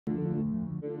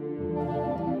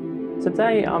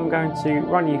Today I'm going to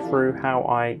run you through how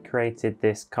I created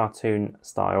this cartoon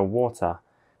style water.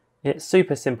 It's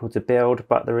super simple to build,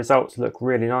 but the results look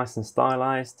really nice and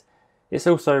stylized. It's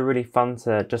also really fun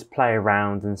to just play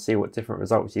around and see what different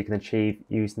results you can achieve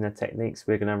using the techniques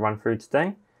we're going to run through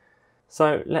today.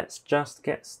 So let's just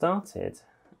get started.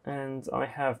 And I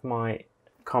have my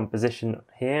composition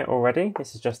here already.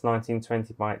 This is just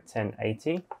 1920 by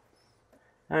 1080.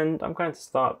 And I'm going to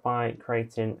start by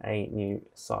creating a new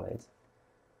solid.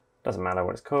 Doesn't matter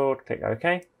what it's called, click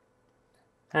OK.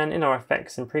 And in our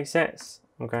effects and presets,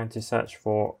 I'm going to search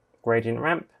for gradient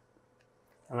ramp,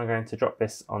 and I'm going to drop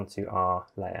this onto our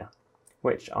layer,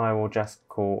 which I will just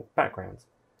call background.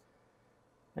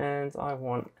 And I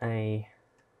want a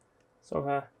sort of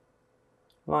a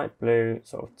light blue,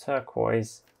 sort of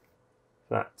turquoise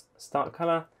for that start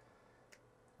color,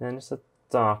 and then just a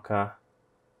darker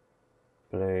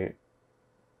blue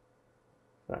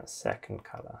for that second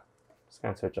color. Just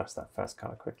going to adjust that first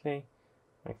color quickly,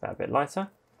 make that a bit lighter.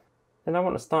 Then I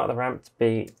want to start the ramp to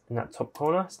be in that top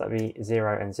corner, so that'd be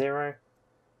 0 and 0.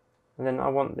 And then I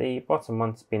want the bottom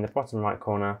one to be in the bottom right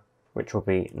corner, which will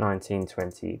be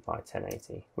 1920 by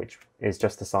 1080, which is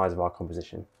just the size of our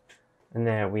composition. And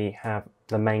there we have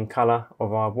the main color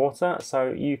of our water,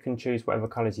 so you can choose whatever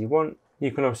colors you want.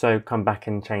 You can also come back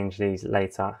and change these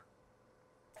later.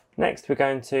 Next, we're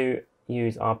going to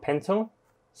use our pen tool.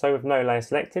 So with no layer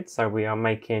selected, so we are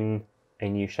making a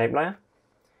new shape layer.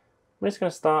 I'm just going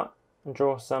to start and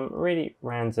draw some really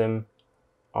random,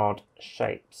 odd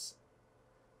shapes.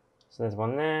 So there's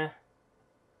one there.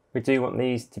 We do want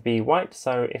these to be white,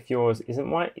 so if yours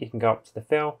isn't white, you can go up to the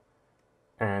fill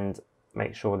and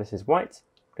make sure this is white.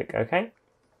 Click OK.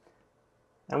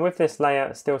 And with this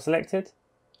layer still selected,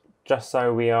 just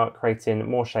so we are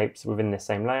creating more shapes within the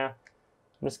same layer,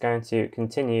 I'm just going to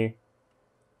continue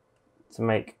to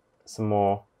make some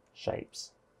more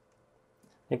shapes.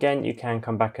 Again, you can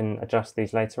come back and adjust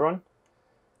these later on,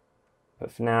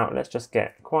 but for now, let's just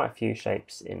get quite a few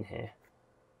shapes in here.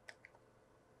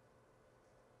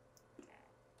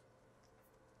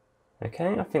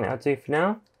 Okay, I think that'll do for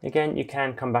now. Again, you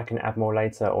can come back and add more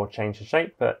later or change the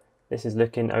shape, but this is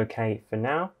looking okay for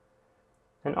now.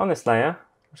 And on this layer,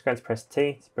 I'm just going to press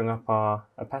T to bring up our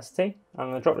opacity.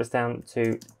 I'm going to drop this down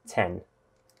to 10,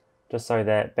 just so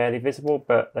they're barely visible,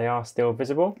 but they are still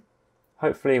visible.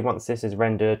 Hopefully once this is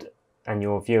rendered and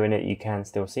you're viewing it, you can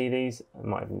still see these. I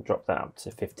might even drop that up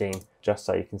to 15, just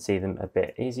so you can see them a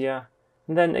bit easier.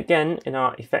 And then again, in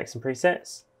our effects and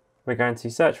presets, we're going to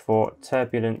search for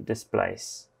turbulent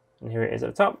displace. And here it is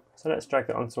at the top. So let's drag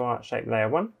that onto our shape layer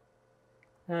 1.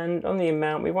 And on the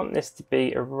amount, we want this to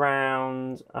be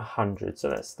around 100. So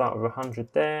let's start with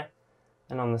 100 there.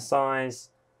 And on the size,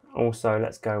 also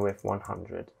let's go with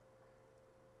 100.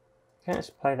 Okay,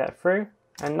 let's play that through.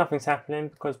 And nothing's happening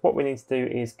because what we need to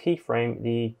do is keyframe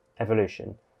the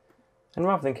evolution. And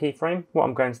rather than keyframe, what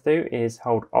I'm going to do is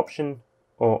hold Option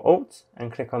or Alt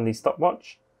and click on the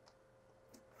stopwatch,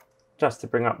 just to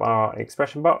bring up our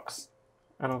expression box.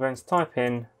 And I'm going to type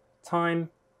in time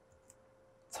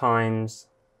times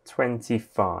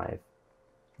 25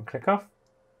 and click off.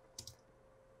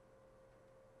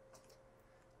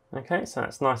 Okay, so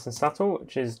that's nice and subtle,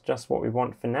 which is just what we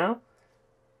want for now.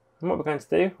 And what we're going to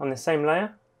do on the same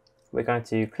layer, we're going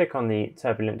to click on the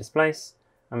turbulent displace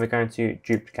and we're going to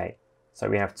duplicate. So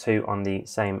we have two on the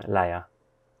same layer.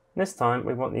 This time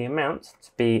we want the amount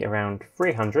to be around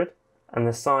 300 and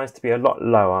the size to be a lot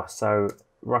lower, so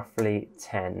roughly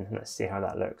 10. Let's see how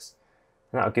that looks.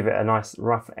 And that'll give it a nice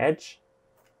rough edge.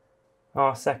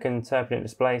 Our second turbulent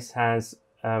displace has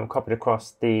copied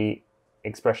across the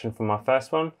expression from our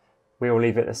first one. We will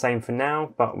leave it the same for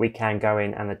now, but we can go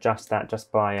in and adjust that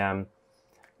just by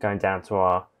going down to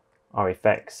our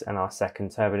effects and our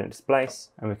second turbulent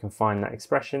displace, and we can find that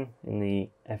expression in the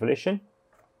evolution,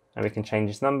 and we can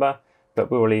change this number, but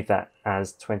we will leave that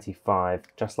as 25,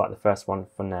 just like the first one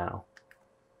for now.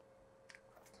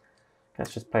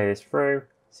 Let's just play this through,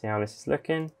 see how this is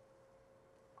looking.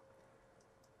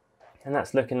 And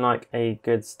that's looking like a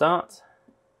good start.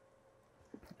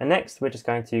 And next, we're just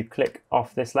going to click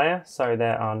off this layer, so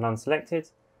there are none selected.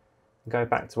 Go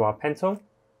back to our pen tool,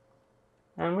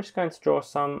 and we're just going to draw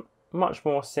some much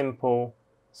more simple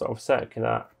sort of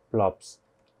circular blobs.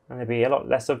 And there'll be a lot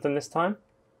less of them this time.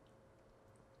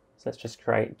 So let's just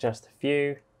create just a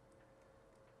few,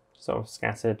 sort of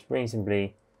scattered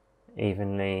reasonably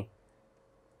evenly,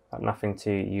 but nothing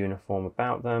too uniform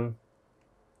about them.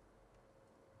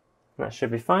 And that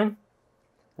should be fine.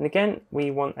 And again,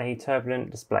 we want a turbulent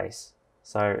displace.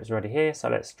 So it's already here, so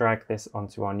let's drag this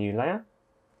onto our new layer.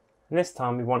 And this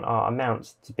time we want our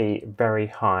amount to be very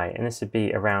high, and this would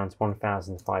be around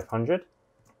 1500.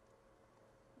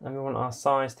 And we want our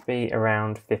size to be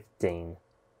around 15.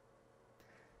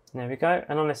 There we go.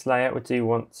 And on this layer, we do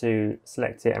want to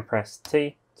select it and press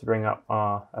T to bring up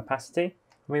our opacity.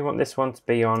 We want this one to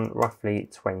be on roughly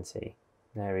 20.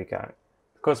 There we go.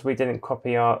 Because we didn't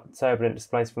copy our turbulent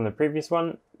displace from the previous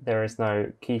one, there is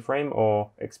no keyframe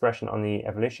or expression on the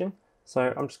evolution.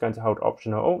 So I'm just going to hold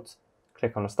Option or Alt,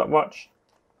 click on a stopwatch,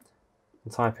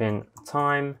 and type in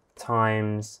time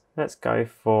times, let's go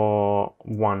for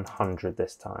 100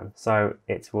 this time. So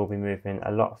it will be moving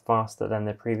a lot faster than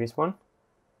the previous one.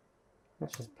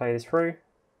 Let's just play this through.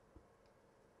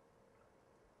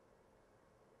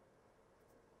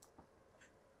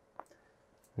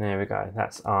 There we go,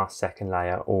 that's our second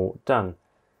layer all done.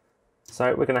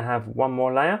 So we're going to have one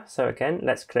more layer. So again,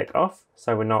 let's click off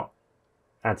so we're not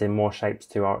adding more shapes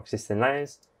to our existing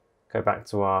layers. Go back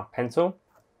to our pen tool.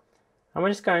 And we're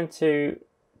just going to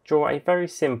draw a very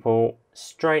simple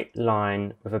straight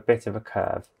line with a bit of a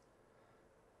curve.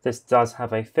 This does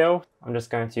have a fill. I'm just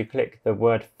going to click the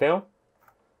word fill.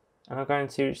 And I'm going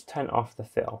to just turn off the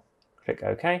fill. Click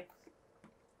OK.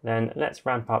 Then let's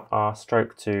ramp up our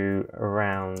stroke to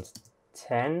around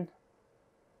 10.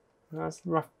 That's a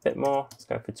rough bit more. Let's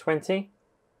go for 20.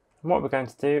 And what we're going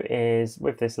to do is,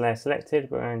 with this layer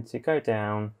selected, we're going to go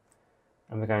down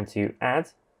and we're going to add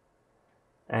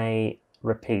a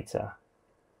repeater.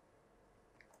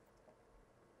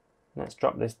 Let's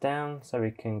drop this down so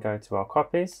we can go to our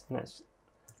copies. Let's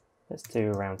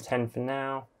do around 10 for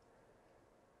now.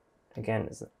 Again,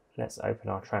 let's open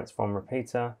our transform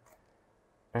repeater,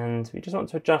 and we just want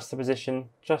to adjust the position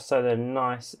just so they're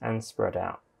nice and spread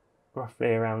out, roughly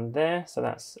around there. So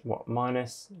that's what,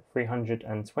 minus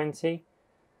 320.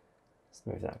 Let's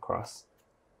move that across.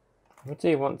 We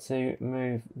do want to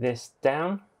move this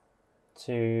down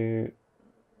to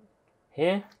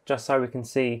here, just so we can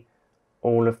see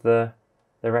all of the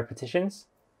repetitions.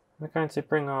 We're going to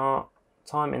bring our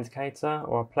time indicator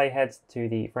or playhead to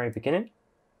the very beginning.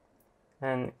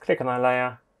 And click on our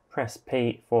layer, press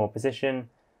P for position,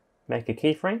 make a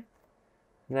keyframe.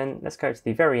 And then let's go to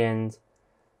the very end,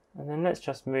 and then let's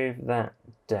just move that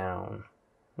down.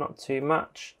 Not too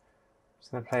much. Just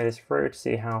going to play this through to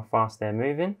see how fast they're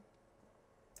moving.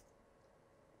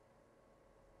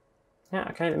 Yeah,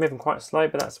 okay, they're moving quite slow,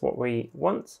 but that's what we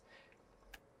want.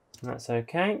 And that's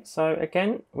okay. So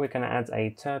again, we're going to add a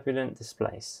turbulent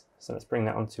displace. So let's bring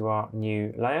that onto our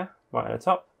new layer right at the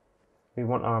top. We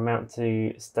want our amount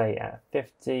to stay at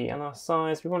 50, and our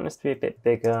size, we want this to be a bit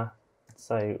bigger,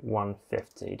 so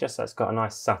 150, just so it's got a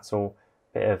nice subtle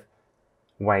bit of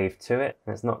wave to it,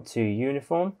 and it's not too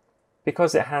uniform.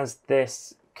 Because it has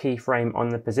this keyframe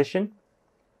on the position,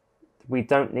 we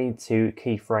don't need to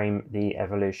keyframe the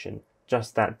evolution.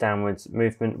 Just that downwards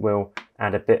movement will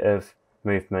add a bit of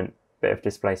movement, bit of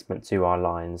displacement to our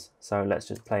lines. So let's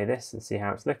just play this and see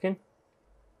how it's looking.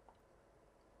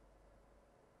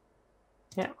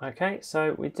 Yeah, okay,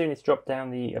 so we do need to drop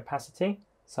down the opacity.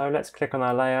 So let's click on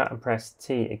our layer and press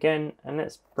T again, and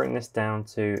let's bring this down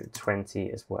to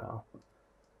 20 as well.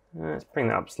 Let's bring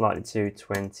that up slightly to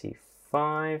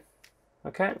 25.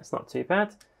 Okay, that's not too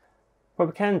bad. What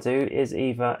we can do is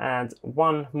either add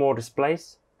one more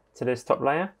displace to this top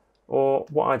layer, or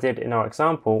what I did in our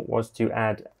example was to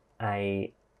add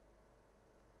a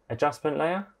adjustment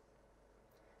layer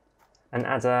and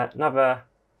add another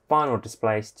final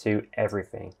displace to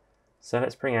everything. So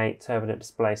let's bring a turbulent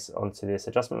displace onto this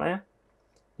adjustment layer.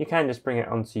 You can just bring it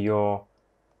onto your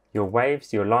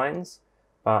waves, your lines,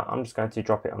 but I'm just going to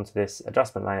drop it onto this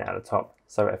adjustment layer at the top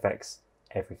so it affects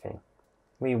everything.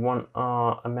 We want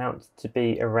our amount to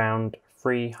be around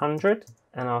 300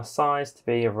 and our size to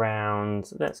be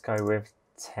around, let's go with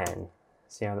 10.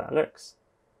 See how that looks.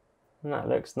 And that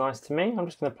looks nice to me. I'm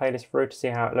just going to play this through to see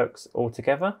how it looks all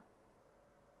together.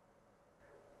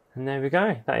 And there we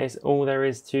go. That is all there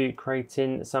is to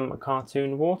creating some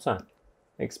cartoon water.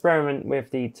 Experiment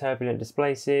with the turbulent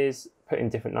displaces, put in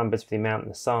different numbers for the amount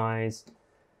and the size,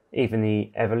 even the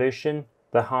evolution.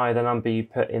 The higher the number you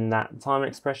put in that time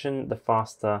expression, the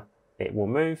faster it will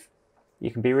move.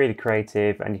 You can be really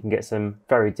creative and you can get some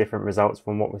very different results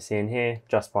from what we're seeing here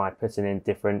just by putting in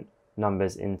different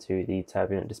numbers into the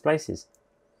turbulent displaces.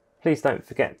 Please don't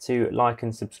forget to like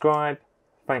and subscribe.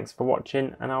 Thanks for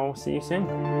watching, and I will see you soon.